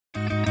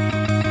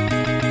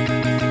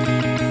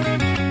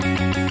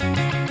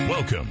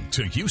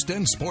to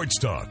Houston Sports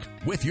Talk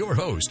with your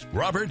host,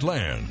 Robert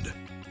Land.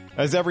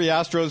 As every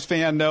Astros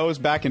fan knows,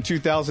 back in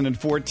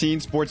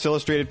 2014, Sports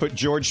Illustrated put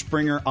George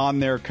Springer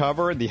on their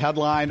cover. The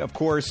headline, of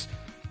course,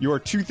 your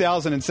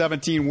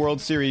 2017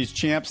 World Series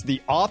champs.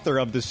 The author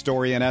of the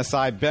story in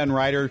SI, Ben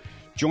Reiter,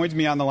 joins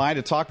me on the line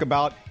to talk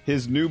about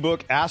his new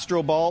book,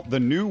 Astro Ball, The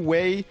New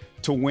Way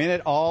to Win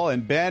It All.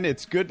 And Ben,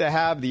 it's good to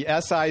have the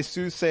SI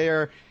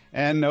soothsayer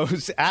and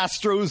those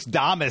Astros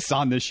Damas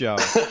on the show.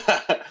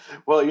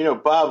 Well, you know,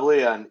 Bob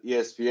Lee on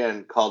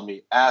ESPN called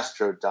me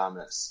Astro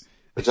Damas,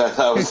 which I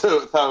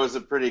thought was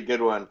a pretty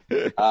good one.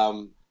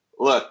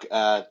 Look,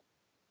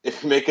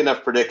 if you make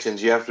enough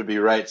predictions, you have to be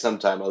right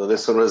sometime. Although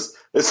this one was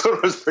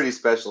pretty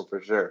special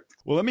for sure.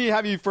 Well, let me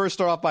have you first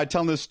start off by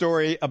telling the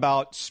story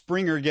about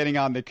Springer getting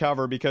on the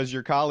cover, because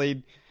your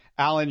colleague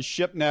Alan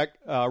Shipnuck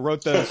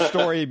wrote the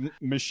story,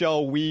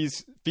 Michelle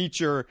Wie's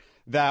feature,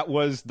 that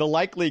was the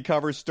likely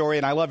cover story.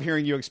 And I love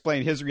hearing you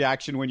explain his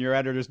reaction when your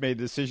editors made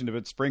the decision to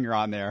put Springer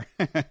on there.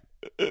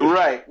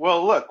 Right.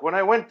 Well, look, when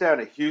I went down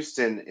to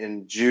Houston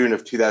in June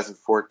of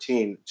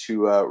 2014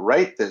 to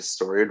write this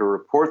story, to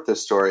report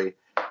this story,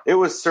 it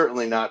was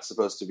certainly not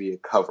supposed to be a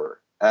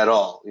cover at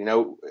all. You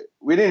know,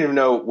 we didn't even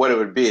know what it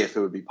would be, if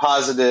it would be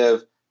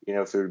positive, you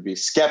know, if it would be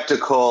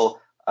skeptical.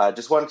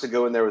 Just wanted to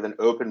go in there with an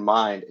open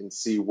mind and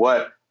see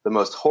what the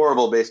most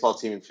horrible baseball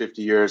team in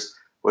 50 years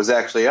was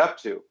actually up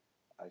to.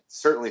 I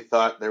certainly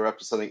thought they were up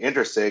to something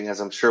interesting,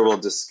 as I'm sure we'll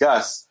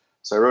discuss.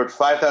 So I wrote a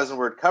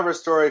 5,000-word cover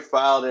story,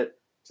 filed it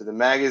to the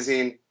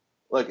magazine.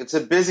 Look, it's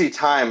a busy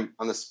time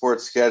on the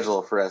sports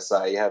schedule for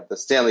SI. You have the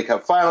Stanley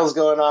Cup Finals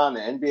going on, the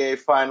NBA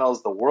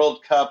Finals, the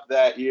World Cup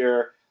that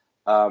year.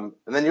 And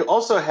then you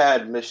also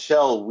had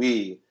Michelle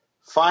Wie,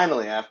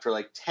 finally, after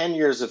like 10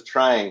 years of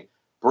trying,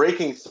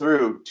 breaking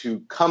through to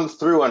come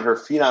through on her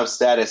phenom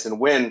status and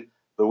win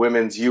the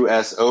Women's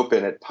U.S.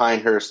 Open at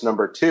Pinehurst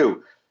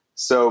 #2.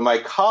 So my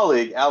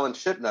colleague, Alan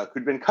Shipnuck,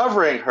 who'd been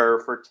covering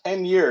her for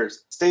 10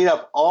 years, stayed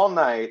up all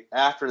night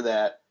after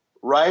that,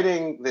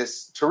 writing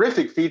this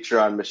terrific feature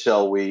on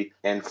Michelle Wie,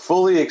 and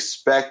fully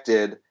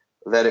expected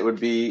that it would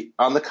be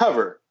on the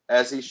cover,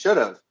 as he should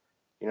have.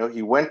 You know,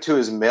 he went to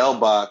his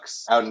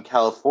mailbox out in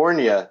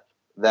California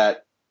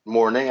that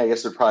morning, I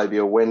guess it would probably be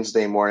a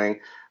Wednesday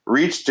morning,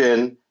 reached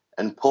in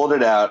and pulled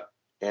it out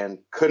and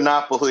could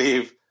not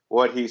believe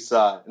what he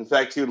saw. In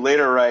fact, he would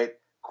later write,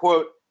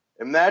 quote,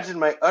 "Imagine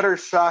my utter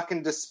shock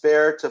and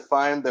despair to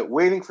find that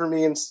waiting for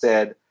me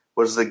instead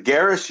was the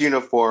garish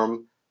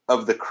uniform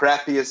of the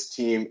crappiest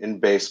team in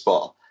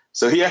baseball."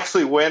 So he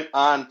actually went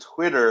on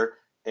Twitter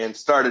and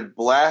started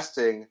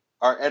blasting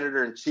our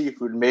editor-in-chief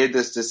who'd made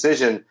this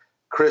decision,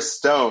 Chris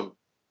Stone.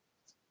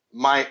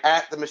 My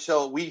at the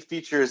Michelle Wie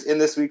features in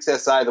this week's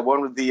SI, the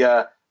one with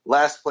the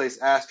last place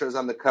Astros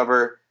on the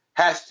cover,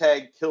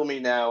 hashtag kill me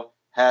now,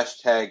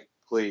 hashtag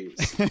please.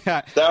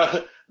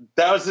 That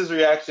was his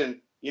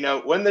reaction. You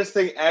know, when this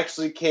thing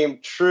actually came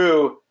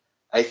true,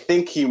 I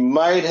think he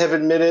might have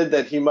admitted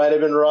that he might have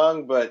been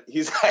wrong, but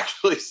he's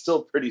actually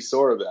still pretty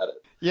sore about it.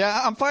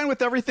 Yeah, I'm fine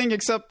with everything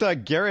except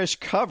garish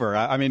cover.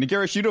 I mean, a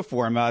garish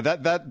uniform.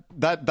 That's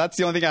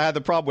the only thing I had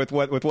the problem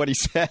with what he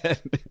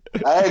said.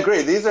 I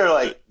agree. These are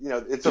like, you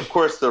know, it's of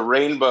course the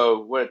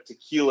rainbow,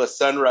 tequila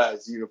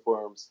sunrise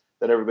uniforms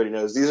that everybody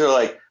knows. These are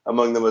like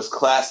among the most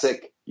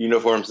classic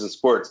uniforms in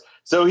sports.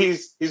 So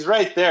he's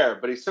right there,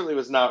 but he certainly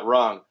was not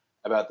wrong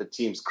about the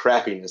team's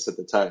crappiness at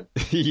the time.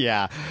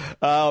 Yeah.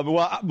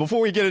 Well,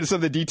 before we get into some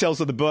of the details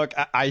of the book,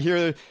 I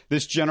hear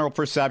this general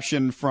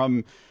perception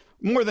from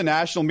more the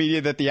national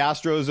media that the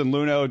Astros and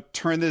Luhnow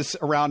turned this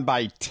around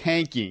by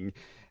tanking.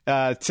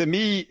 To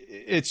me,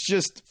 it's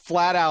just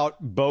flat out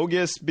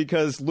bogus,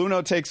 because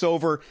Luhnow takes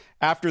over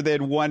after they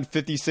had won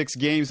 56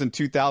 games in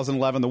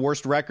 2011, the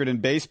worst record in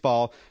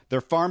baseball.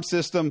 Their farm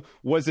system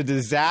was a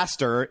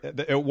disaster.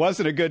 It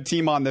wasn't a good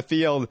team on the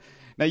field.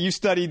 Now, you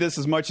study this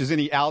as much as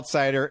any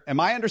outsider. Am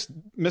I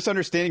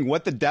misunderstanding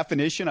what the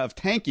definition of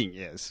tanking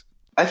is?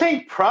 I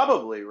think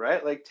probably,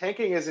 right? Like,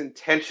 tanking is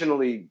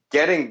intentionally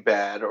getting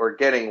bad or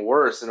getting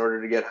worse in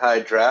order to get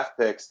high draft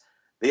picks.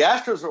 The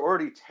Astros are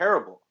already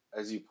terrible,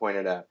 as you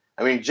pointed out.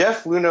 I mean,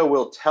 Jeff Luhnow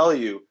will tell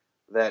you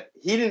that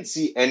he didn't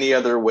see any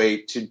other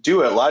way to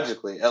do it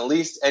logically, at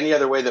least any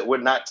other way that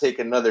would not take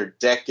another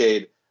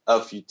decade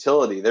of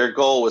futility. Their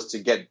goal was to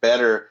get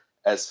better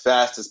as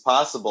fast as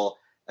possible.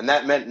 And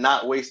that meant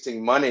not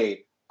wasting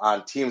money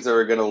on teams that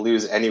were going to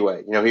lose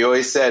anyway. You know, he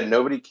always said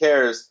nobody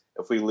cares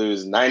if we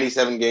lose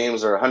 97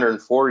 games or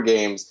 104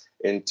 games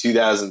in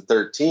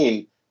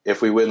 2013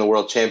 if we win the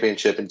World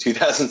Championship in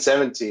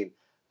 2017.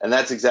 And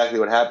that's exactly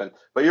what happened.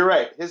 But you're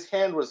right. His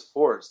hand was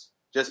forced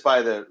just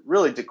by the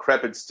really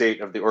decrepit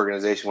state of the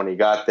organization when he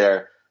got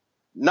there.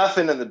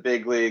 Nothing in the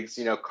big leagues.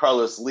 You know,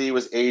 Carlos Lee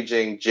was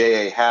aging.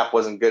 J.A. Happ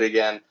wasn't good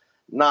again.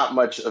 Not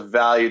much of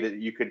value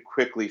that you could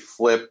quickly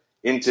flip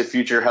into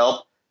future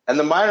help. And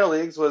the minor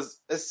leagues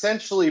was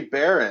essentially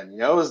barren. You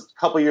know, it was a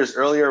couple years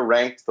earlier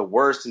ranked the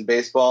worst in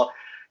baseball.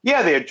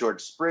 Yeah, they had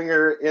George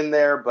Springer in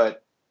there,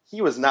 but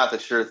he was not the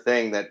sure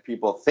thing that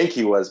people think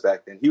he was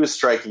back then. He was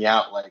striking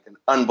out like an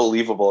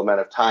unbelievable amount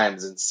of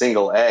times in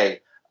single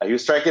A. He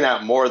was striking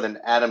out more than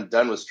Adam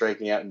Dunn was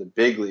striking out in the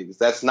big leagues.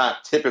 That's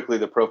not typically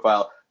the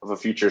profile of a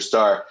future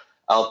star.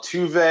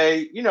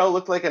 Altuve,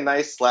 looked like a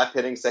nice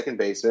slap-hitting second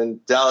baseman.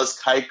 Dallas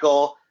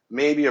Keuchel,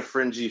 maybe a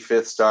fringy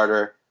fifth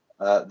starter.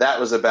 That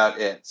was about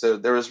it. So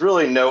there was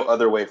really no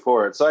other way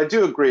forward. So I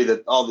do agree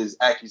that all these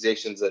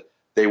accusations that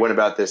they went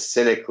about this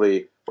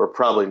cynically were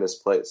probably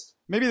misplaced.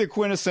 Maybe the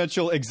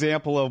quintessential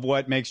example of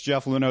what makes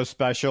Jeff Luhnow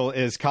special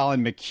is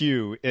Colin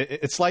McHugh.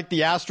 It's like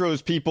the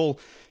Astros people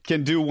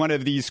can do one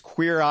of these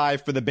queer eye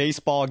for the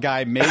baseball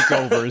guy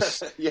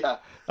makeovers. Yeah.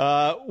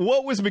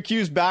 What was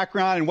McHugh's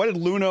background, and what did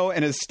Luhnow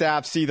and his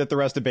staff see that the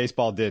rest of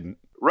baseball didn't?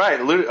 Right.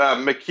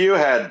 McHugh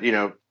had,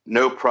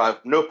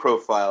 no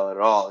profile at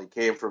all. He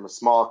came from a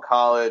small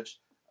college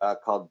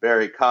called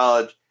Berry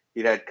College.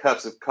 He'd had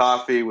cups of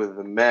coffee with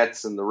the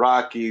Mets and the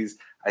Rockies.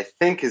 I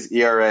think his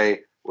ERA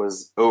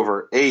was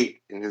over 8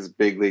 in his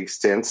big league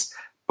stints.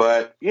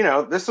 But,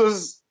 this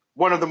was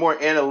one of the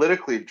more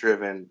analytically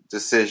driven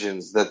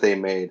decisions that they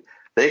made.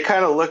 They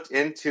kind of looked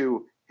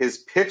into his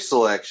pitch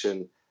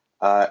selection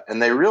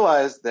and they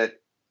realized that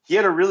he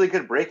had a really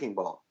good breaking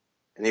ball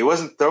and he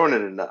wasn't throwing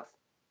it enough.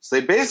 So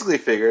they basically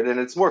figured, and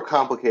it's more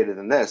complicated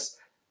than this,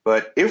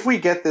 but if we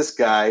get this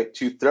guy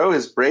to throw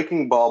his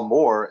breaking ball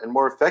more and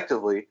more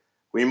effectively,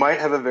 we might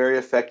have a very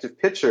effective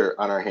pitcher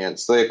on our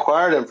hands. So they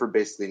acquired him for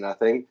basically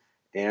nothing,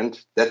 and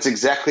that's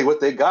exactly what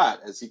they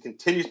got, as he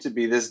continues to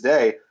be this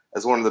day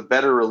as one of the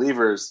better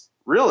relievers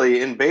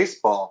really in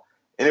baseball.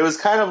 And it was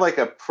kind of like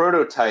a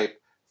prototype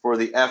for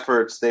the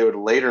efforts they would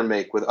later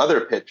make with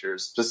other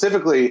pitchers,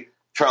 specifically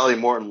Charlie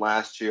Morton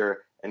last year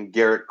and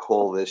Garrett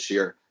Cole this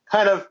year.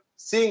 Kind of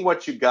seeing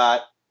what you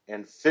got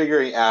and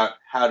figuring out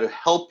how to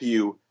help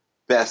you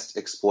best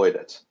exploit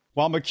it.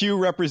 While McHugh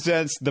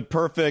represents the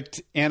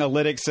perfect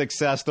analytic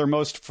success, their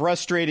most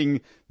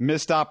frustrating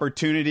missed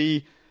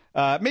opportunity,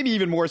 maybe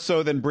even more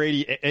so than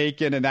Brady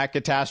Aiken and that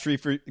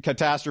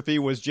catastrophe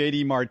was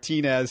JD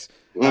Martinez.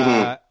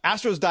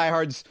 Astros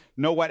diehards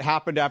know what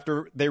happened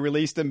after they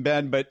released him,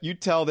 Ben, but you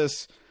tell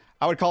this,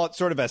 I would call it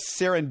sort of a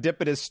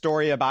serendipitous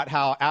story about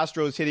how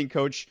Astros hitting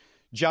coach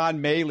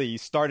John Maley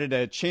started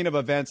a chain of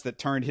events that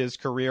turned his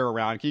career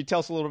around. Can you tell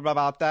us a little bit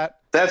about that?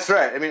 That's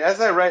right. I mean,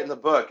 as I write in the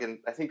book, and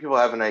I think people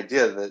have an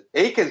idea, the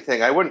Aiken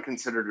thing I wouldn't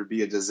consider to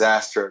be a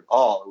disaster at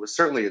all. It was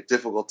certainly a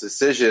difficult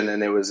decision,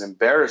 and it was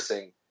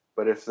embarrassing.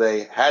 But if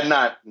they had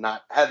not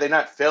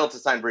failed to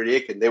sign Brady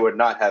Aiken, they would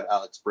not have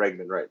Alex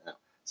Bregman right now.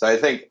 So I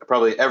think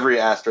probably every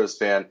Astros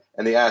fan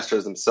and the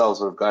Astros themselves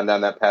would have gone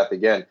down that path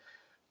again.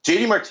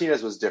 JD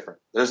Martinez was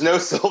different. There's no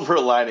silver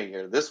lining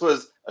here. This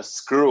was a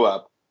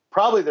screw-up.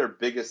 Probably their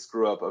biggest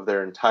screw-up of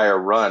their entire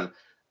run.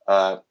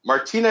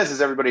 Martinez,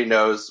 as everybody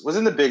knows, was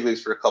in the big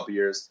leagues for a couple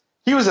years.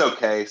 He was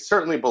okay,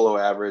 certainly below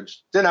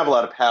average, didn't have a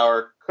lot of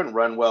power, couldn't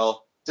run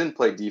well, didn't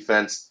play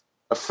defense,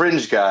 a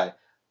fringe guy.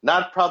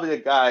 Not probably a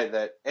guy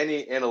that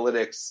any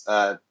analytics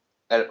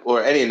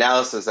or any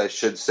analysis, I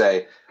should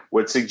say,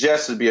 would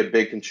suggest would be a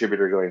big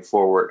contributor going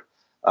forward.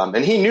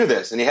 And he knew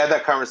this, and he had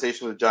that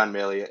conversation with John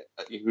Maley,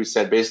 who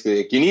said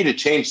basically, you need to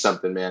change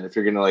something, man, if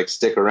you're going to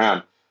stick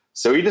around.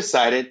 So he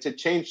decided to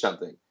change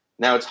something.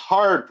 Now, it's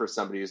hard for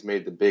somebody who's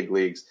made the big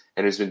leagues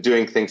and who's been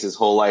doing things his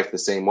whole life the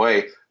same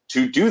way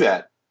to do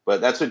that. But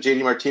that's what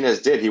JD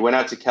Martinez did. He went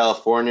out to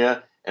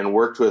California and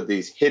worked with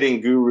these hitting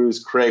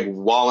gurus, Craig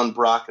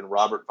Wallenbrock and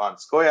Robert Von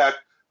Scoyoc,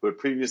 who had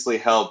previously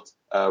helped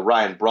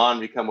Ryan Braun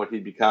become what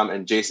he'd become,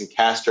 and Jason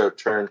Castro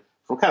turn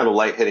from kind of a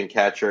light hitting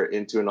catcher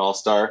into an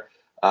all-star,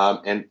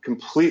 and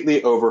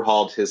completely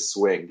overhauled his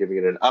swing, giving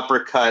it an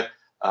uppercut,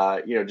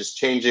 just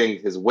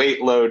changing his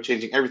weight load,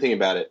 changing everything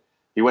about it.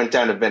 He went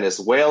down to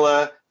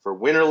Venezuela for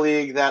Winter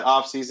League that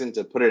offseason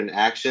to put it in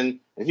action,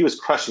 and he was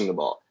crushing the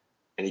ball.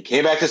 And he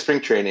came back to spring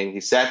training. He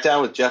sat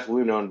down with Jeff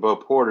Luhnow and Bo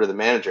Porter, the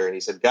manager, and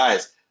he said,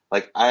 guys,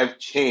 I've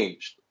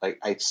changed.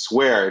 I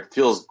swear, it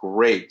feels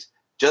great.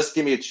 Just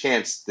give me a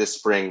chance this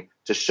spring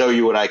to show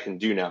you what I can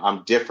do now.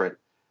 I'm different.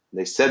 And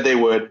they said they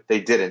would.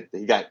 They didn't.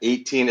 He got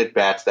 18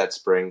 at-bats that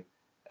spring,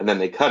 and then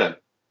they cut him.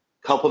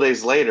 A couple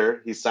days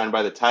later, he's signed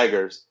by the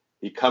Tigers.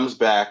 He comes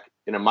back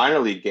in a minor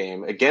league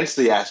game against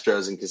the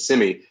Astros in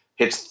Kissimmee,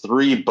 hits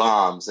 3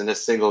 bombs in a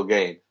single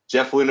game.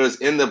 Jeff Luhnow's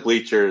in the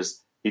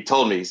bleachers. He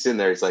told me, he's sitting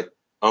there, he's like,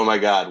 oh my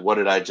God, what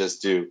did I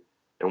just do?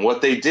 And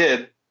what they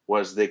did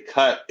was they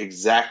cut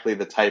exactly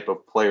the type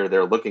of player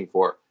they're looking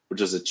for,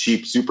 which is a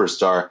cheap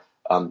superstar.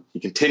 He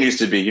continues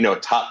to be, a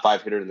top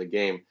 5 hitter in the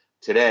game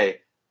today.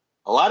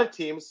 A lot of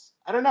teams,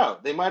 I don't know,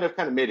 they might have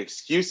kind of made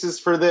excuses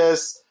for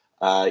this.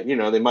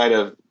 They might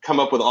have come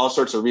up with all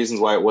sorts of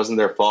reasons why it wasn't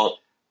their fault.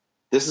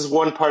 This is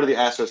one part of the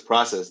Astros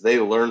process. They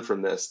learned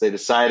from this. They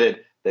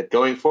decided that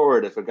going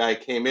forward, if a guy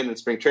came in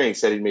spring training,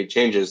 said he'd made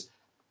changes,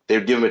 they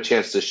would give him a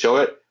chance to show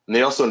it. And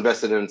they also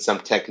invested in some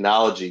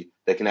technology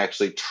that can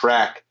actually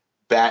track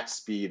bat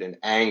speed and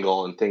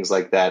angle and things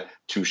like that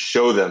to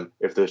show them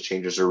if those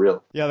changes are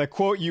real. Yeah, the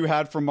quote you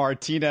had from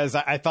Martinez,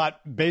 I thought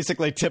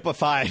basically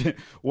typified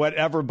what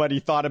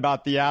everybody thought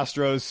about the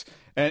Astros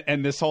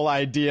and this whole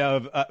idea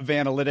of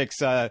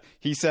analytics.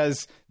 He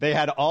says they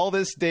had all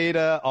this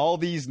data, all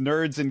these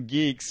nerds and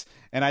geeks,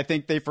 and I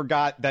think they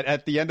forgot that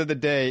at the end of the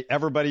day,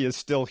 everybody is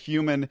still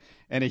human,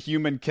 and a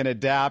human can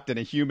adapt, and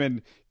a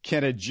human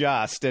can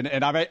adjust.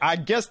 And I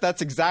guess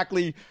that's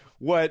exactly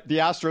what the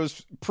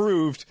Astros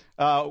proved.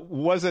 That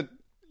wasn't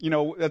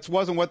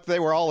what they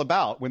were all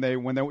about when they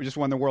just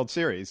won the World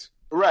Series.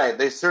 Right.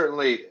 They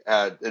certainly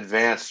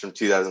advanced from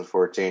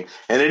 2014.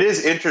 And it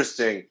is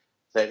interesting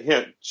that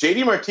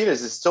JD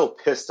Martinez is still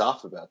pissed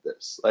off about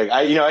this. Like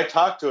I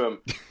talked to him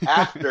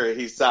after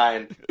he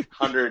signed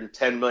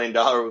 $110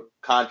 million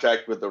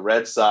contract with the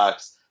Red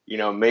Sox,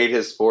 made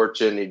his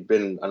fortune. He'd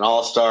been an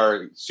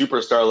all-star,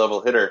 superstar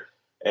level hitter,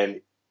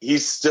 and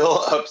he's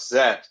still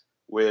upset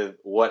with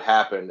what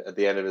happened at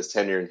the end of his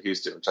tenure in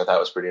Houston, which I thought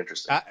was pretty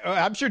interesting.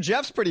 I'm sure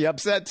Jeff's pretty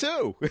upset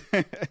too.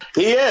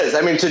 He is.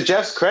 I mean, to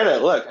Jeff's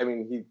credit, look, I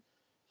mean,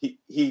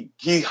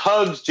 he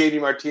hugged JD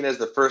Martinez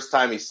the first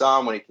time he saw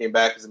him when he came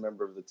back as a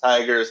member of the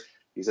Tigers.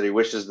 He said he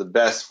wishes the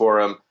best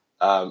for him.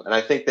 And I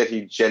think that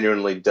he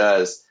genuinely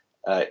does,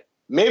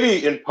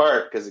 maybe in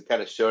part because it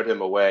kind of showed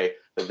him a way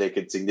that they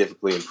could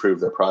significantly improve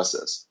their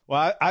process.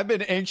 Well, I've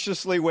been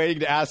anxiously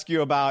waiting to ask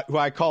you about who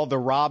I call the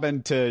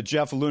Robin to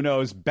Jeff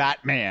Luhnow's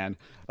Batman.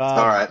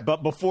 All right.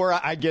 But before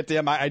I get to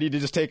him, I need to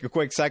just take a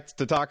quick sec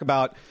to talk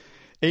about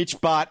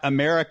HBOT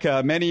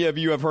America. Many of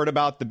you have heard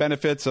about the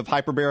benefits of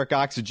hyperbaric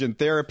oxygen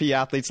therapy.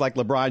 Athletes like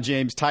LeBron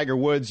James, Tiger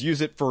Woods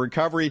use it for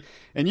recovery.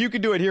 And you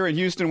can do it here in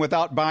Houston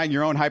without buying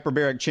your own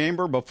hyperbaric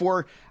chamber.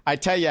 Before I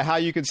tell you how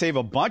you can save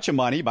a bunch of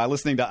money by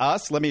listening to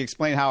us, let me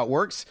explain how it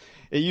works.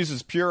 It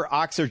uses pure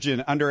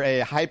oxygen under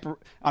a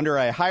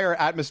higher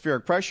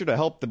atmospheric pressure to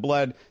help the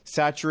blood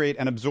saturate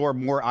and absorb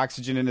more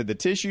oxygen into the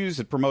tissues.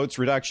 It promotes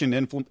reduction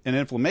in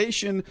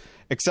inflammation,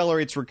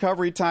 accelerates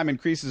recovery time,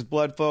 increases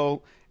blood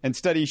flow, and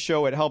studies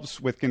show it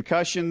helps with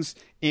concussions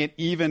and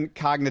even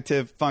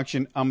cognitive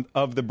function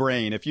of the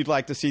brain. If you'd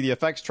like to see the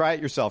effects, try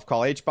it yourself.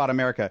 Call HBOT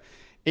America,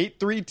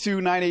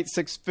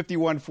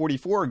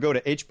 832-986-5144, or go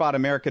to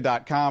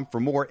hbotamerica.com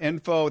for more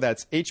info.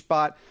 That's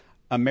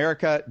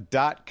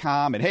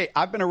hbotamerica.com. And hey,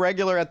 I've been a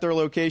regular at their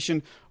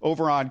location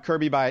over on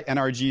Kirby by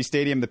NRG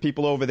Stadium. The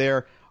people over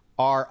there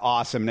are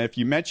awesome. And if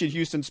you mention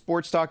Houston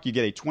Sports Talk, you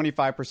get a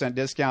 25%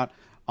 discount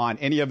on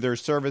any of their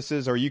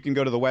services, or you can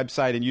go to the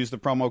website and use the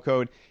promo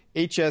code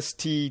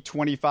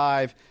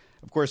HST25.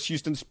 Of course,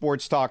 Houston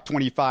Sports Talk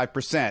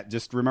 25%.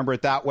 Just remember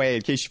it that way.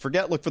 In case you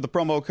forget, look for the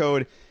promo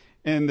code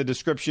in the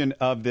description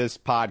of this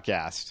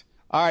podcast.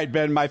 All right,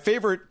 Ben, my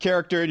favorite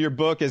character in your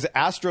book is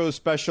Astros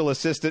special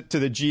assistant to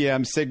the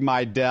GM, Sig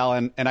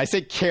Mejdal. And I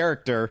say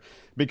character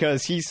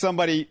because he's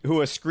somebody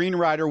who a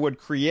screenwriter would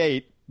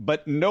create,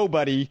 but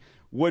nobody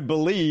would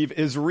believe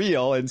is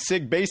real. And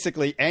Sig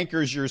basically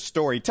anchors your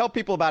story. Tell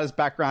people about his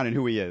background and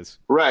who he is.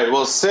 Right.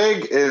 Well,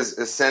 Sig is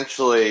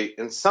essentially,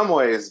 in some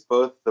ways,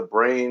 both the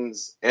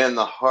brains and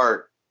the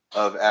heart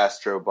of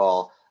Astro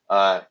Ball.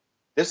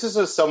 This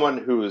is someone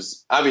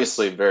who's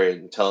obviously a very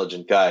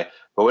intelligent guy,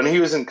 but when he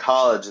was in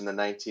college in the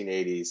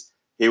 1980s,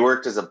 he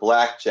worked as a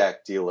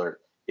blackjack dealer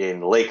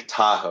in Lake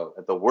Tahoe,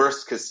 at the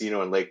worst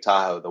casino in Lake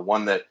Tahoe, the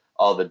one that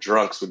all the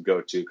drunks would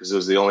go to because it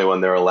was the only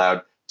one they were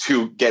allowed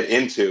to get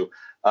into.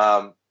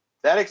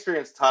 That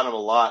experience taught him a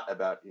lot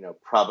about,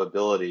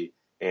 probability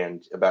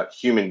and about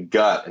human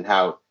gut and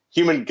how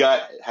human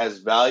gut has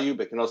value,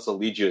 but can also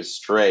lead you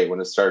astray when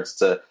it starts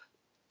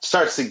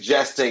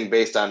suggesting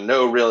based on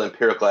no real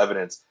empirical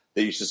evidence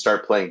that you should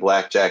start playing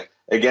blackjack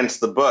against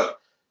the book.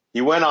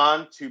 He went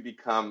on to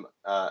become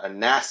a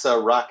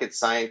NASA rocket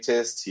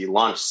scientist. He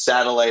launched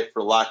satellite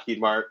for Lockheed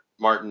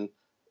Martin.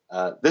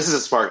 This is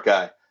a smart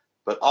guy,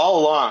 but all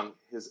along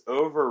his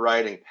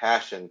overriding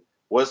passion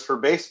was for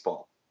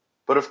baseball.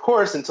 But of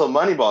course, until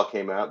Moneyball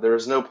came out, there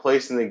was no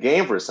place in the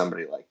game for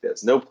somebody like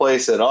this. No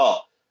place at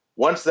all.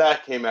 Once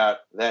that came out,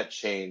 that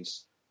changed.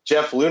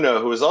 Jeff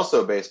Luhnow, who was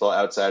also a baseball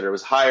outsider,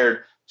 was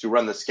hired to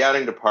run the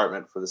scouting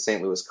department for the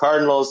St. Louis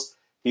Cardinals.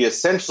 He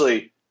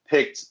essentially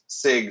picked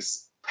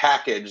Sig's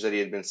package that he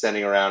had been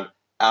sending around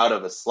out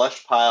of a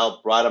slush pile,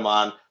 brought him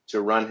on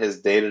to run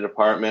his data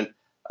department.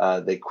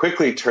 They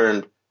quickly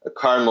turned a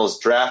Cardinals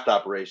draft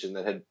operation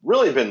that had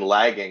really been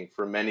lagging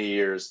for many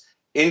years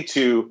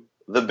into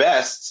the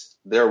best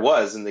there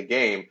was in the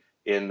game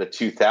in the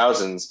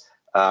 2000s.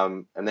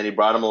 And then he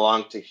brought him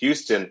along to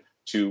Houston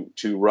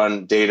to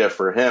run data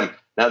for him.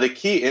 Now, the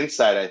key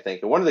insight, I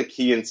think, and one of the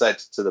key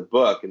insights to the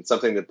book, and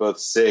something that both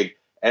Sig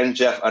and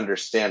Jeff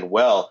understand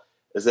well,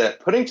 is that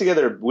putting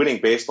together a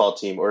winning baseball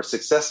team or a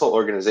successful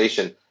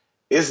organization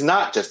is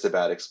not just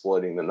about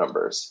exploiting the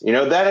numbers.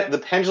 That the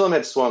pendulum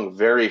had swung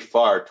very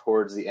far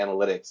towards the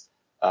analytics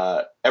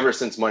ever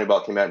since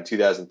Moneyball came out in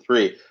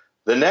 2003.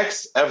 The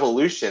next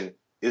evolution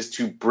is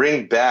to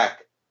bring back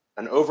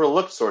an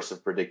overlooked source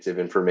of predictive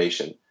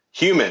information.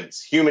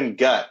 Humans, human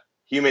gut,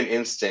 human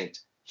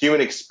instinct,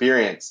 human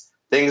experience,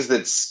 things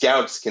that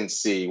scouts can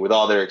see with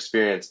all their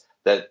experience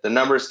that the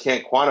numbers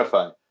can't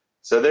quantify.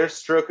 So their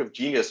stroke of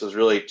genius was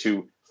really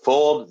to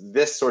fold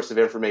this source of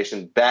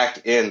information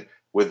back in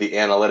with the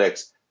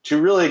analytics.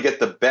 to really get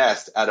the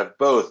best out of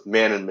both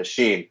man and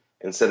machine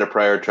instead of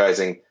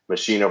prioritizing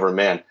machine over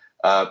man.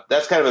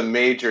 That's kind of a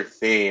major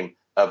theme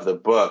of the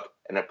book,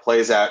 and it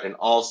plays out in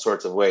all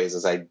sorts of ways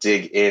as I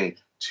dig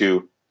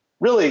into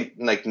really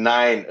like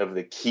 9 of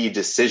the key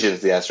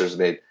decisions the Astros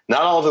made.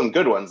 Not all of them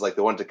good ones, like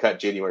the one to cut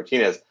JD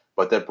Martinez,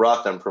 but that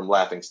brought them from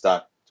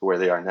laughingstock to where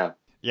they are now.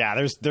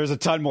 Yeah, there's a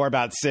ton more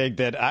about Sig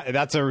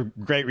that's a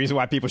great reason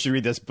why people should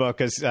read this book,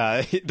 because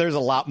there's a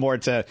lot more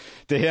to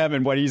him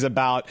and what he's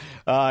about.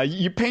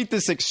 You paint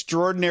this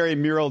extraordinary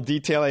mural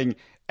detailing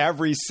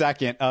every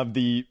second of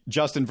the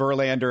Justin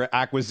Verlander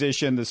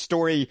acquisition. The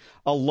story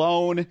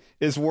alone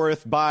is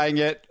worth buying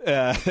it.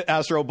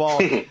 Astro Ball.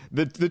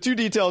 The 2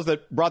 details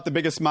that brought the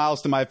biggest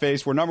smiles to my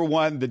face were, number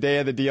one, the day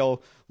of the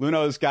deal.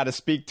 Luno's got to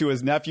speak to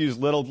his nephew's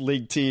little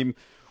league team,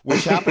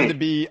 which happened to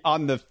be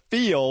on the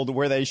field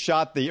where they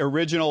shot the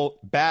original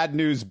Bad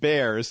News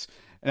Bears.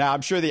 Now,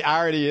 I'm sure the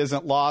irony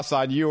isn't lost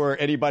on you or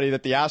anybody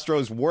that the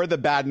Astros were the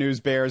Bad News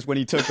Bears when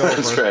he took over.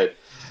 That's right.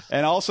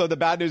 And also the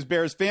Bad News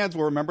Bears fans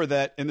will remember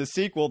that in the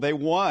sequel, they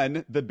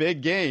won the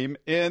big game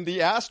in the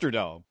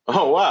Astrodome.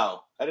 Oh,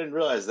 wow. I didn't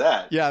realize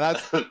that. Yeah,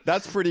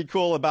 that's pretty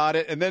cool about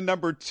it. And then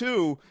number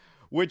 2,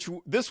 which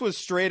this was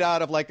straight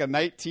out of like a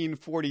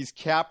 1940s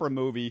Capra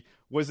movie,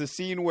 was a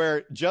scene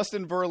where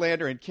Justin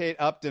Verlander and Kate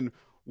Upton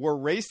were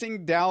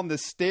racing down the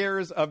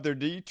stairs of their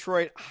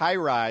Detroit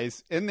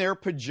high-rise in their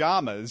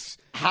pajamas.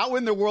 How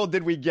in the world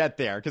did we get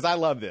there? Because I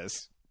love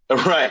this.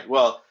 Right.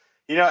 Well,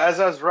 as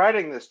I was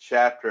writing this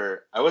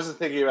chapter, I wasn't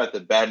thinking about the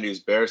Bad News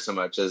Bears so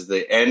much as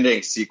the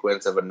ending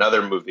sequence of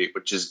another movie,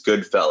 which is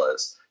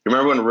Goodfellas. You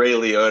remember when Ray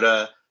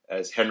Liotta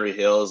as Henry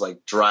Hill is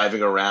like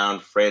driving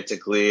around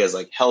frantically as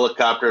like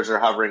helicopters are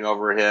hovering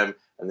over him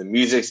and the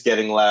music's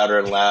getting louder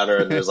and louder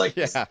and there's like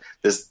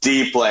this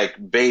deep like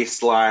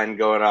bass line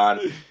going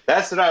on.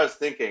 That's what I was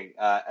thinking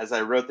as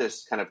I wrote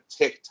this kind of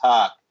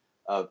tick-tock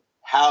of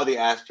how the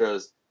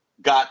Astros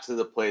got to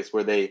the place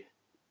where they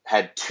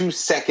had 2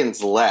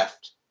 seconds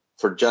left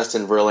for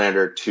Justin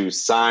Verlander to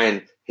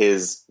sign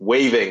his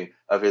waiving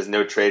of his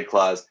no trade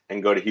clause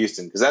and go to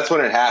Houston, because that's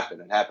when it happened.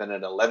 It happened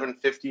at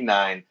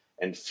 11:59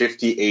 and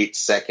 58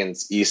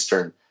 seconds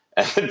Eastern,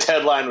 and the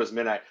deadline was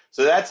midnight.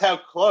 So that's how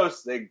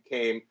close they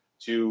came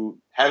to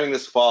having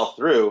this fall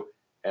through.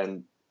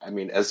 And I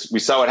mean, as we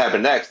saw what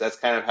happened next, that's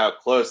kind of how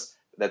close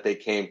that they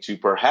came to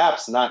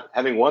perhaps not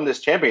having won this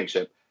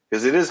championship,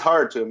 because it is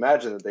hard to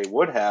imagine that they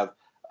would have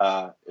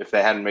if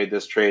they hadn't made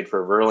this trade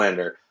for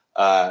Verlander.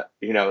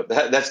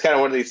 That's kind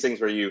of one of these things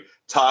where you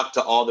talk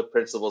to all the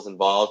principals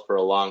involved for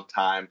a long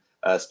time,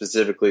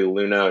 specifically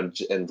Luno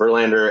and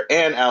Verlander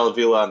and Al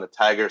Avila on the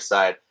Tigers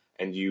side,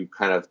 and you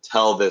kind of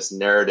tell this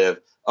narrative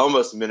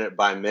almost minute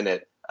by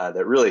minute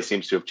that really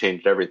seems to have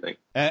changed everything.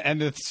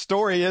 And the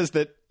story is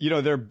that,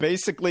 they're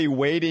basically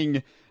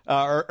waiting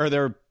or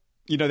they're,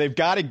 they've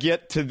got to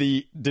get to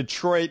the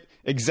Detroit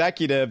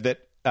executive that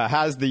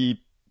has the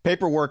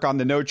paperwork on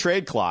the no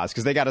trade clause,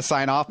 because they got to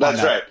sign off on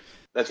that.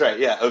 That's right.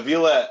 Yeah.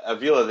 Avila,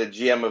 the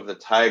GM of the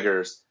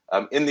Tigers,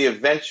 in the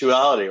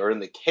eventuality or in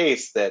the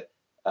case that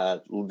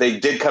they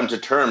did come to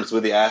terms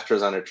with the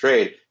Astros on a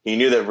trade, he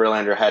knew that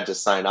Verlander had to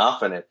sign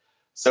off on it.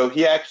 So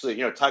he actually,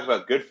 talk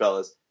about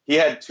Goodfellas, he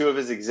had 2 of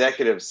his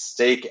executives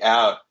stake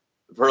out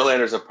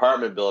Verlander's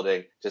apartment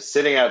building, just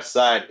sitting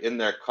outside in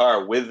their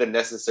car with the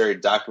necessary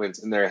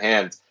documents in their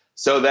hands,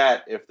 so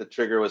that if the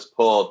trigger was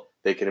pulled,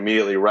 they could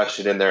immediately rush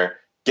it in there,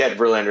 get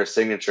Verlander's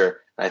signature.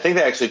 And I think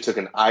they actually took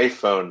an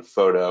iPhone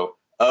photo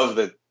of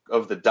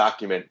the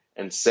document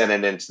and sent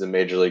it into the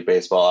Major League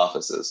Baseball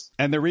offices.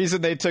 And the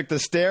reason they took the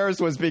stairs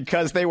was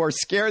because they were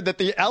scared that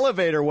the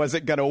elevator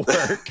wasn't going to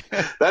work.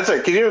 That's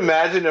right. Can you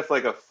imagine if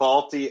like a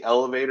faulty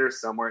elevator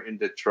somewhere in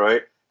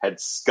Detroit had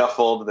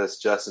scuffled this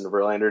Justin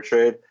Verlander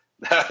trade?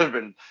 That would have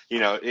been,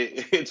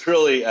 it's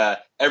really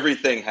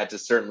everything had to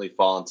certainly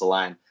fall into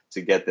line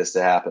to get this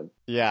to happen.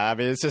 Yeah, I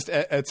mean,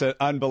 it's an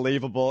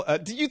unbelievable.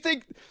 Do you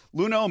think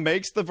Luno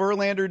makes the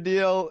Verlander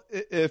deal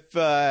if,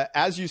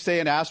 as you say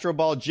in Astro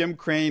Ball, Jim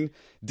Crane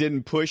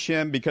didn't push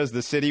him because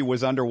the city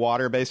was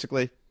underwater,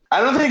 basically?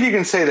 I don't think you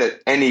can say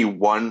that any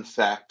one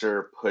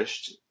factor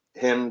pushed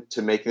him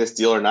to make this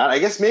deal or not. I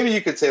guess maybe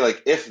you could say,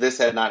 like, if this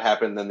had not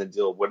happened, then the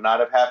deal would not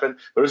have happened.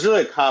 But it was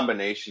really a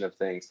combination of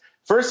things.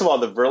 First of all,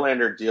 the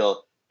Verlander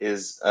deal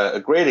is a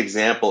great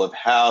example of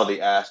how the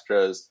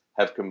Astros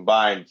have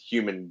combined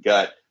human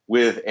gut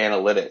with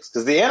analytics,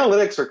 because the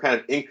analytics are kind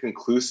of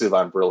inconclusive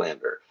on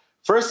Verlander.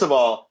 First of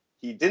all,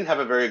 he didn't have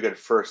a very good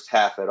first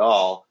half at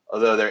all,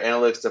 although their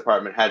analytics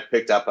department had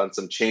picked up on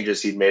some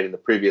changes he'd made in the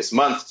previous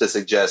month to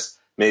suggest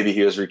maybe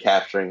he was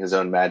recapturing his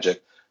own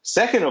magic.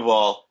 Second of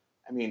all,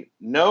 I mean,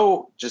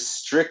 no just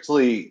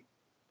strictly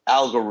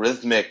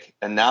algorithmic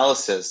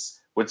analysis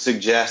would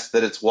suggest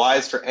that it's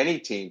wise for any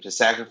team to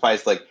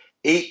sacrifice like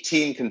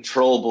 18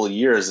 controllable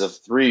years of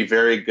 3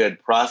 very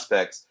good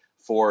prospects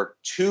for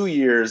 2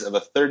 years of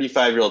a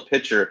 35-year-old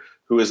pitcher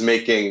who is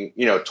making,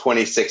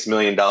 $26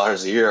 million a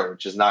year,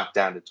 which is knocked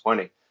down to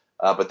 20.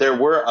 But there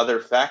were other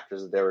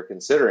factors that they were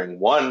considering.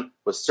 One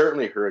was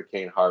certainly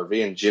Hurricane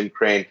Harvey, and Jim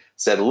Crane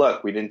said,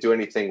 look, we didn't do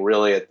anything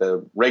really at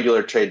the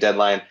regular trade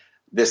deadline.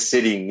 This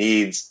city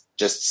needs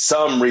just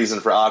some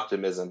reason for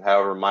optimism,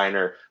 however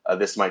minor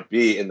this might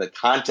be in the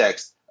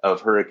context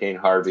of Hurricane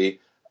Harvey.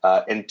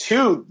 And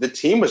two, the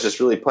team was just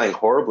really playing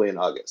horribly in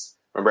August.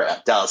 Remember,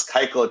 Dallas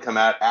Keuchel had come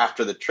out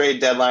after the trade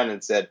deadline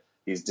and said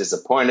he's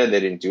disappointed. They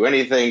didn't do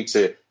anything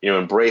to,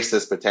 embrace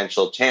this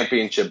potential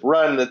championship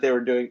run that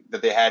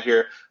they had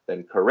here.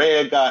 Then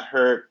Correa got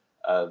hurt.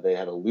 They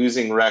had a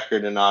losing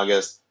record in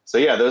August. So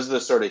yeah, those are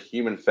the sort of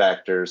human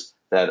factors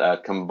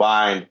that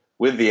combined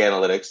with the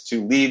analytics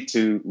to lead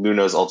to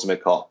Luhnow's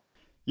ultimate call.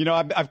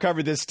 I've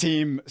covered this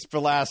team for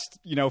the last,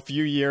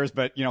 few years,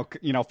 but,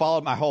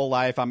 followed my whole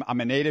life. I'm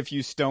a native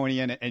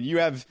Houstonian, and you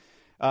have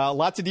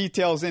lots of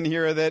details in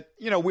here that,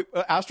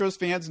 Astros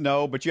fans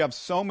know, but you have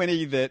so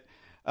many that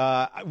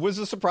was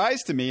a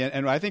surprise to me.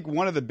 And I think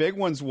one of the big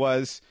ones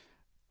was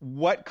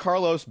what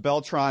Carlos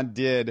Beltran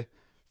did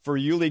for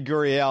Yuli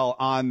Gurriel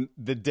on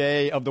the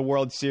day of the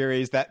World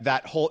Series,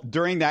 that whole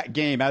during that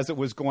game as it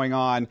was going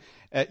on,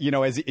 as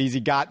he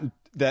got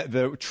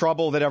the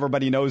trouble that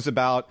everybody knows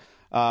about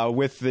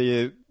with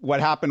what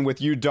happened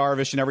with Yu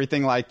Darvish and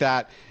everything like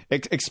that.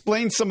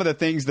 Explain some of the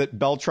things that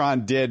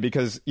Beltran did,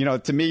 because,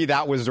 to me,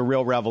 that was a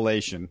real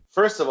revelation.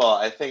 First of all,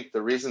 I think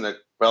the reason that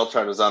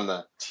Beltran was on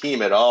the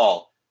team at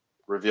all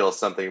reveals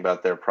something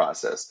about their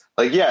process.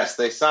 Like, yes,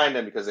 they signed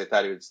him because they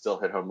thought he would still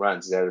hit home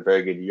runs. He had a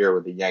very good year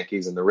with the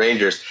Yankees and the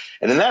Rangers.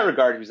 And in that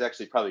regard, he was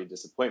actually probably a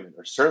disappointment,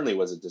 or certainly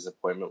was a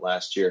disappointment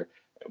last year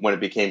when it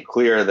became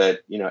clear that,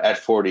 at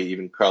 40,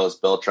 even Carlos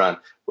Beltran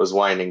was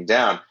winding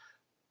down.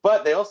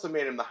 But they also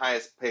made him the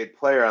highest paid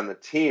player on the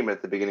team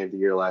at the beginning of the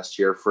year last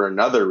year for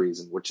another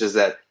reason, which is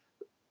that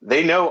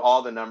they know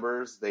all the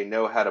numbers, they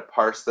know how to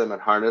parse them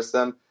and harness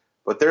them,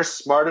 but they're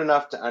smart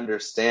enough to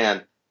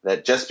understand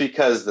that just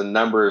because the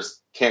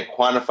numbers can't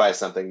quantify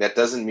something, that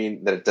doesn't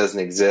mean that it doesn't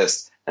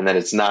exist and that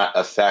it's not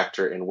a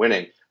factor in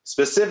winning.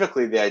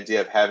 Specifically, the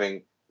idea of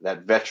having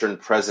that veteran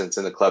presence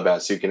in the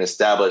clubhouse who can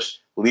establish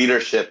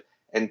leadership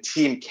and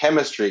team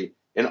chemistry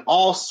in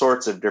all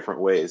sorts of different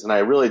ways. And I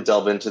really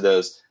delve into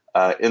those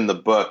in the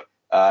book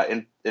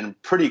in a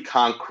pretty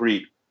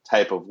concrete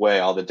type of way,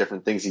 all the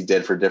different things he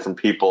did for different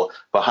people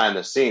behind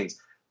the scenes.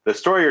 The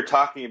story you're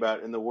talking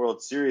about in the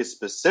World Series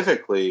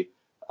specifically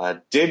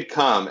did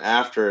come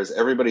after, as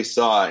everybody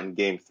saw in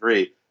Game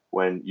 3,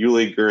 when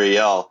Yuli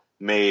Gurriel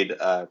made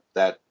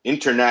that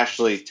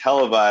internationally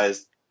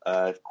televised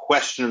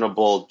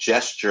questionable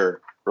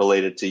gesture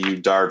related to Yu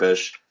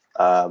Darvish.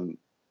 And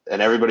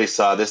everybody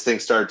saw this thing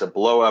started to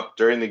blow up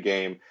during the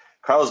game.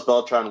 Carlos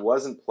Beltran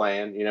wasn't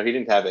playing. He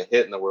didn't have a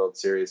hit in the World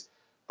Series,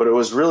 but it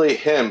was really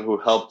him who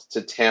helped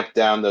to tamp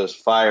down those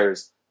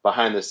fires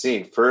behind the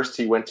scene. First,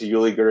 he went to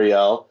Yuli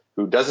Gurriel,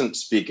 who doesn't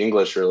speak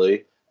English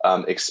really,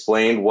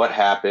 explained what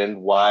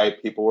happened, why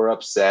people were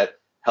upset,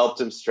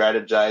 helped him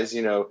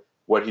strategize,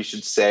 what he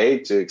should say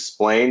to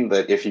explain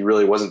that if he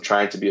really wasn't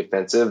trying to be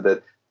offensive,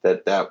 to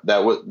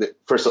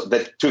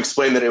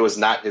explain that it was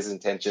not his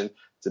intention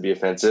to be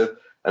offensive.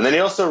 And then he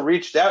also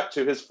reached out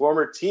to his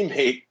former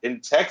teammate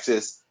in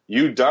Texas,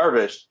 Yu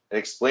Darvish, and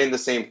explained the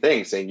same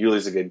thing, saying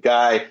Yuli's a good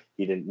guy.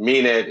 He didn't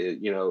mean it.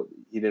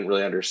 He didn't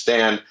really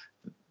understand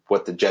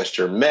what the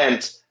gesture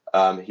meant.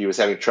 He was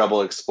having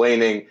trouble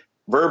explaining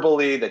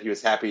verbally that he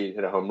was happy to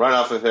hit a home run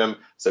off of him.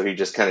 So he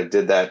just kind of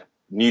did that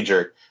knee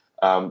jerk.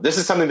 This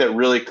is something that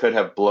really could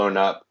have blown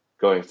up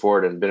going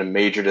forward and been a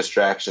major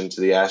distraction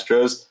to the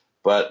Astros.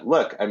 But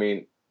look,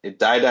 it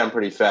died down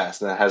pretty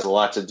fast, and that has a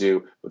lot to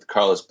do with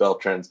Carlos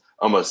Beltran's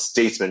almost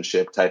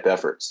statesmanship type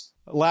efforts.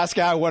 Last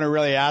guy I want to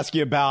really ask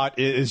you about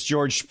is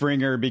George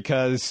Springer,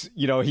 because,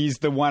 he's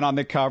the one on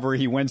the cover.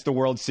 He wins the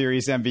World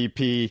Series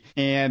MVP.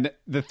 And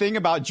the thing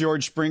about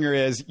George Springer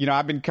is,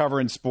 I've been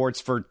covering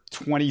sports for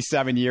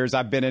 27 years.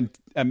 I've been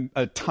in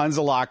tons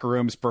of locker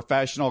rooms,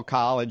 professional,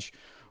 college,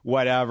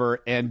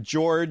 whatever. And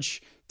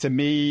George, to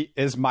me,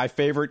 is my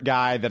favorite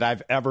guy that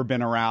I've ever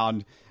been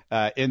around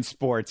in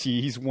sports.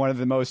 He's one of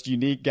the most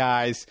unique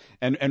guys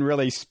and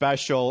really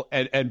special.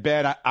 And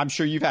Ben, I'm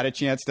sure you've had a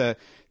chance to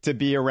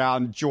be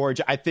around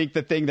George. I think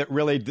the thing that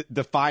really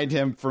defined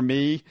him for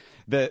me,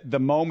 the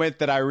moment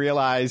that I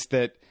realized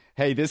that,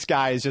 hey, this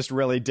guy is just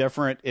really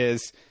different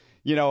is,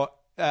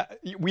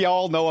 we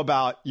all know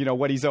about,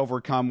 what he's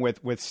overcome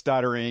with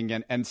stuttering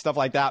and stuff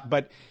like that.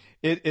 But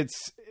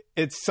it's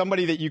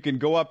somebody that you can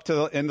go up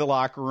to in the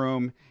locker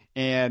room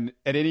and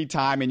at any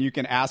time, and you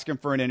can ask him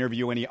for an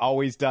interview, and he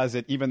always does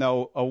it, even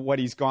though what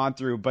he's gone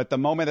through. But the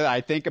moment that I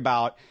think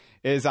about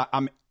is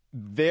I'm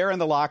there in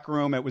the locker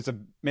room. It was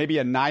maybe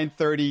a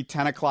 9:30,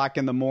 10 o'clock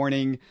in the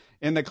morning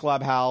in the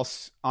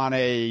clubhouse on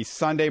a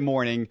Sunday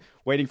morning,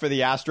 waiting for the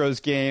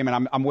Astros game,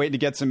 and I'm waiting to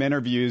get some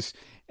interviews.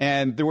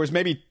 And there was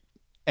maybe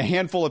a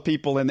handful of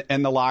people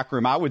in the locker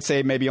room. I would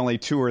say maybe only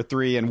 2 or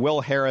 3, and Will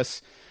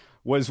Harris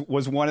was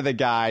one of the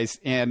guys.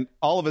 And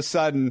all of a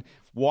sudden,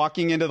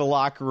 walking into the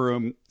locker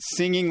room,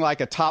 singing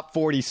like a top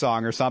 40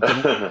 song or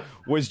something,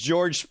 was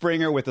George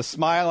Springer with a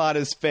smile on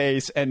his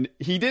face. And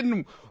he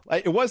didn't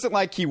Like, it wasn't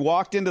like he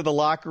walked into the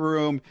locker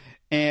room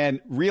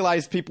and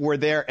realized people were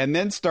there and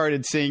then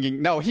started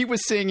singing. No, he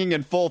was singing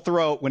in full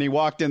throat when he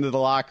walked into the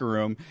locker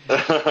room.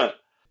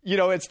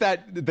 It's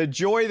the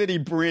joy that he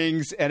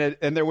brings, and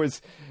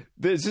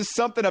there's just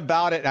something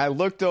about it. And I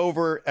looked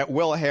over at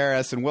Will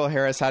Harris, and Will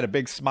Harris had a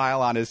big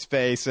smile on his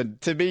face.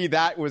 And to me,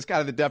 that was kind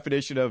of the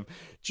definition of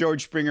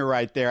George Springer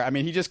right there. I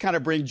mean, he just kind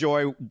of brings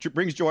joy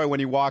when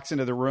he walks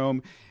into the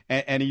room,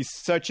 and he's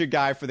such a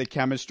guy for the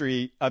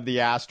chemistry of the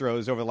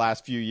Astros over the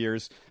last few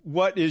years.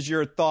 What is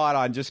your thought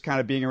on just kind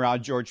of being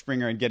around George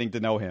Springer and getting to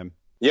know him?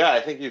 Yeah,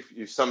 I think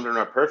you've summed it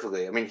up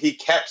perfectly. I mean, he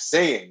kept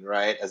singing,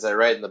 right, as I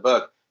write in the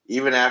book,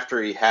 even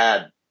after he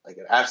had like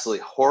an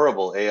absolutely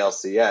horrible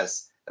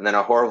ALCS and then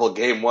a horrible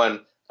Game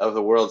 1 of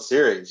the World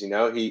Series. He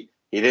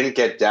didn't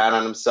get down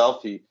on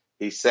himself. He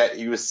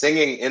was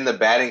singing in the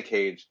batting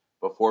cage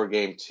before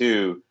Game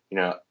 2.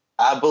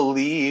 I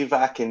believe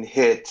I can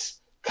hit,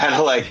 kind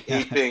of like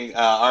aping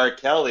R.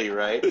 Kelly,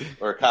 right,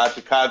 or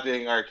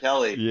copying R.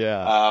 Kelly.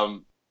 Yeah.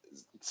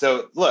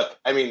 So look,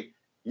 I mean,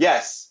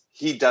 yes,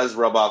 he does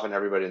rub off on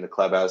everybody in the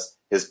clubhouse,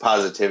 his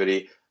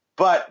positivity.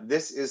 But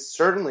this is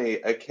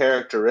certainly a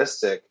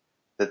characteristic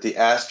that the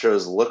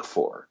Astros look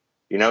for.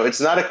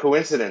 It's not a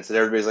coincidence that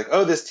everybody's like,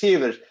 oh, this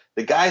team,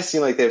 the guys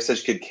seem like they have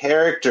such good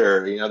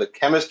character. The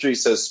chemistry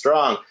is so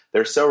strong.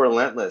 They're so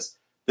relentless.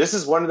 This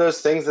is one of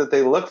those things that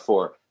they look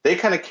for. They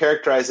kind of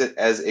characterize it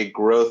as a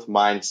growth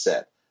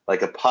mindset,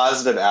 like a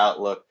positive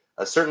outlook,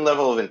 a certain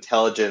level of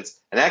intelligence.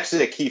 And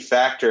actually a key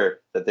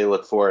factor that they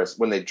look for is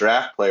when they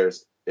draft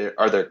players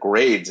are their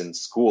grades in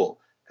school,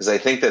 because I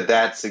think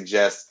that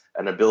suggests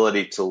an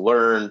ability to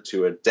learn,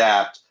 to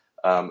adapt,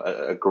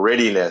 a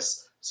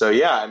grittiness. So,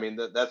 yeah, I mean,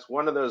 that's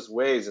one of those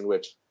ways in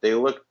which they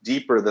look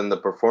deeper than the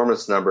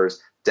performance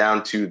numbers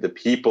down to the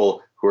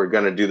people who are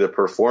going to do the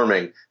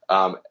performing,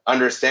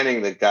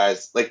 understanding that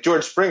guys like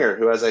George Springer,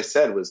 who, as I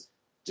said, was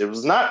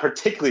not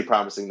particularly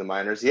promising in the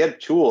minors. He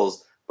had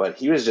tools, but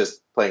he was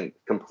just playing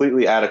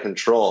completely out of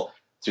control.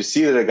 To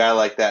see that a guy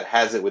like that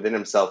has it within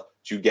himself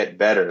to get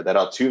better, that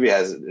Altuve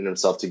has it in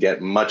himself to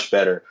get much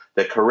better,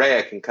 that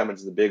Correa can come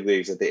into the big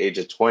leagues at the age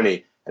of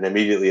 20 and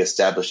immediately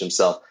establish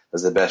himself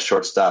as the best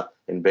shortstop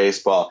in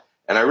baseball.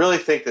 And I really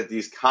think that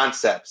these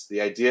concepts,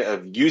 the idea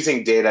of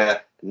using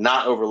data,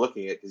 not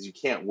overlooking it, because you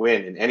can't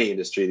win in any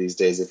industry these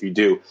days if you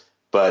do,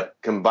 but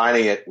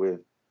combining it with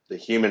the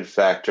human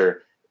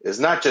factor is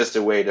not just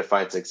a way to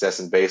find success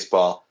in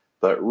baseball,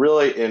 but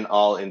really in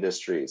all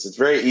industries. It's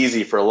very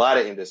easy for a lot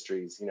of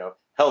industries,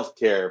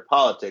 healthcare,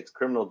 politics,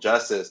 criminal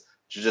justice,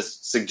 to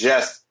just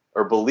suggest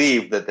or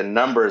believe that the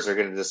numbers are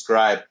going to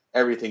describe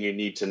everything you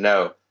need to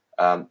know.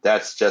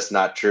 That's just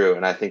not true.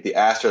 And I think the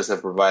Astros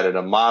have provided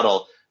a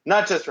model,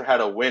 not just for how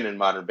to win in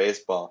modern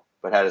baseball,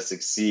 but how to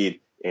succeed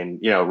in,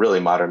 really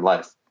modern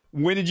life.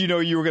 When did you know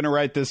you were going to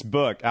write this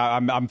book?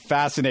 I'm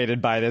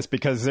fascinated by this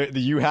because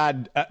you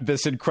had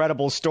this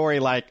incredible story,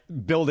 like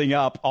building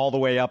up all the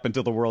way up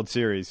until the World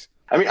Series.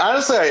 I mean,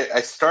 honestly, I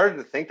started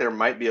to think there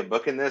might be a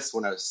book in this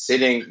when I was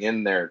sitting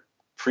in their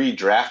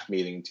pre-draft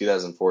meeting in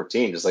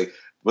 2014. Just like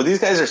what these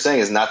guys are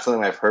saying is not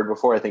something I've heard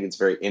before. I think it's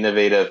very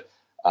innovative.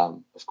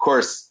 Of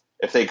course,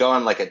 if they go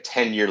on like a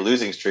 10-year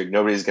losing streak,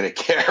 nobody's going to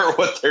care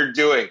what they're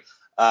doing.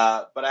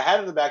 But I had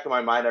it in the back of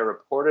my mind. I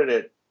reported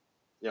it.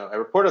 I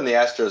reported on the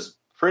Astros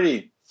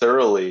pretty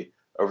thoroughly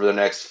over the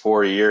next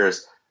 4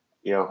 years.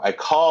 I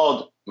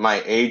called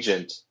my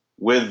agent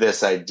with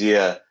this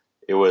idea.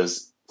 It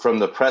was from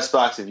the press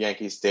box of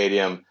Yankee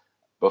Stadium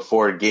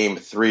before Game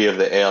 3 of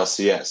the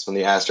ALCS when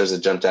the Astros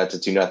had jumped out to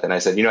 2-0. I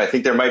said, I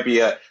think there might be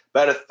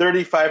about a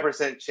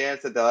 35%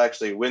 chance that they'll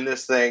actually win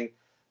this thing.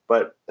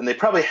 And they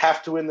probably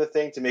have to win the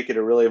thing to make it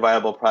a really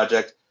viable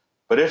project.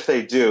 But if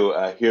they do,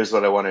 here's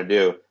what I want to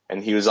do.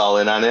 And he was all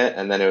in on it.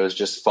 And then it was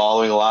just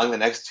following along the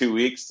next 2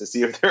 weeks to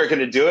see if they were going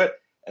to do it.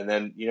 And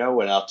then,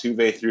 when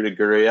Altuve threw to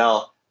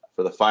Gurriel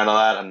for the final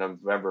out on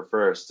November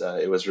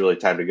 1st, it was really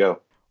time to go.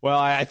 Well,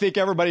 I think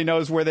everybody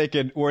knows where they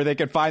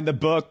could find the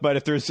book. But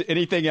if there's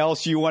anything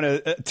else you want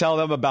to tell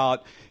them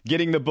about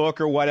getting the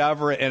book or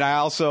whatever, and I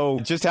also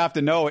just have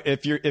to know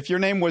if your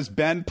name was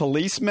Ben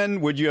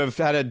Policeman, would you have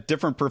had a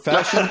different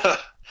profession?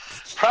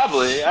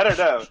 Probably, I don't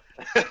know.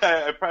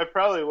 I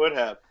probably would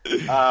have.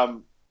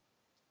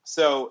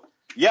 So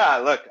yeah,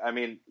 look, I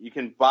mean, you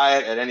can buy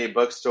it at any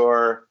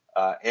bookstore,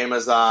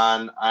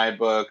 Amazon,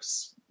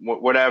 iBooks,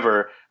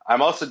 whatever.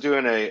 I'm also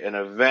doing an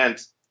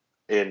event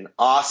in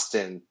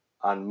Austin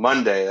on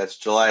Monday. That's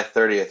July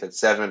 30th at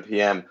 7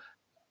 p.m.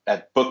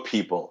 at Book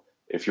People.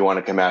 If you want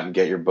to come out and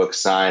get your book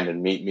signed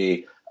and meet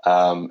me,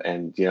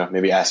 and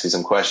maybe ask me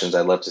some questions,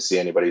 I'd love to see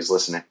anybody who's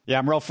listening. Yeah,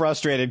 I'm real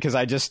frustrated because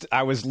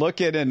I was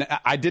looking and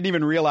I didn't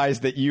even realize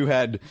that you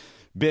had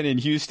been in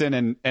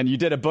Houston and you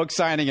did a book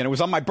signing and it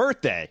was on my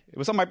birthday.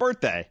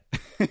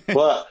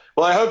 Well,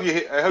 I hope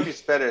you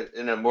spent it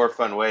in a more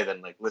fun way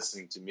than like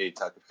listening to me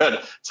talk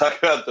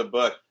about the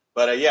book.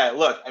 But yeah,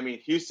 look, I mean,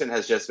 Houston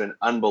has just been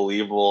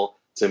unbelievable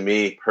to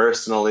me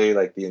personally,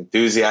 like the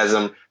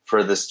enthusiasm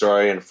for the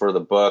story and for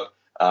the book.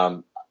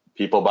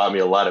 People bought me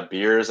a lot of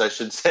beers, I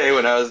should say,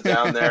 when I was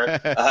down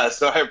there.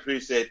 So I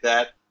appreciate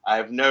that. I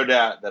have no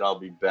doubt that I'll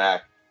be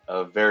back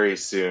very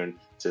soon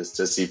to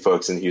see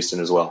folks in Houston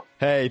as well.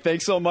 Hey,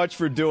 thanks so much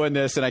for doing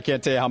this, and I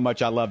can't tell you how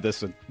much I love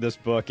this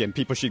book, and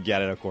people should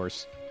get it, of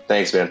course.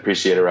 Thanks, man.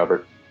 Appreciate it,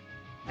 Robert.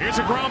 Here's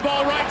a ground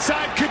ball right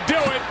side, could do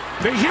it.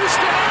 The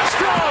Houston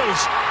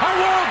Astros are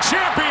world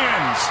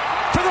champions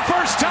for the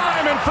first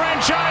time in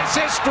franchise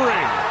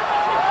history.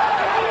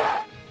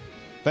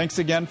 Thanks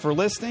again for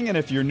listening, and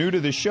if you're new to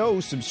the show,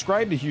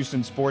 subscribe to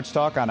Houston Sports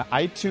Talk on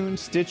iTunes,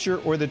 Stitcher,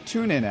 or the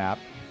TuneIn app.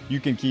 You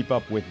can keep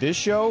up with this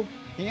show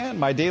and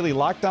my daily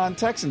Locked On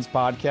Texans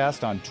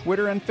podcast on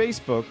Twitter and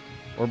Facebook,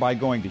 or by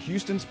going to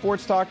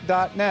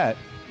HoustonSportsTalk.net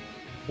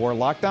or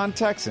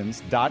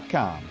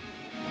LockedOnTexans.com.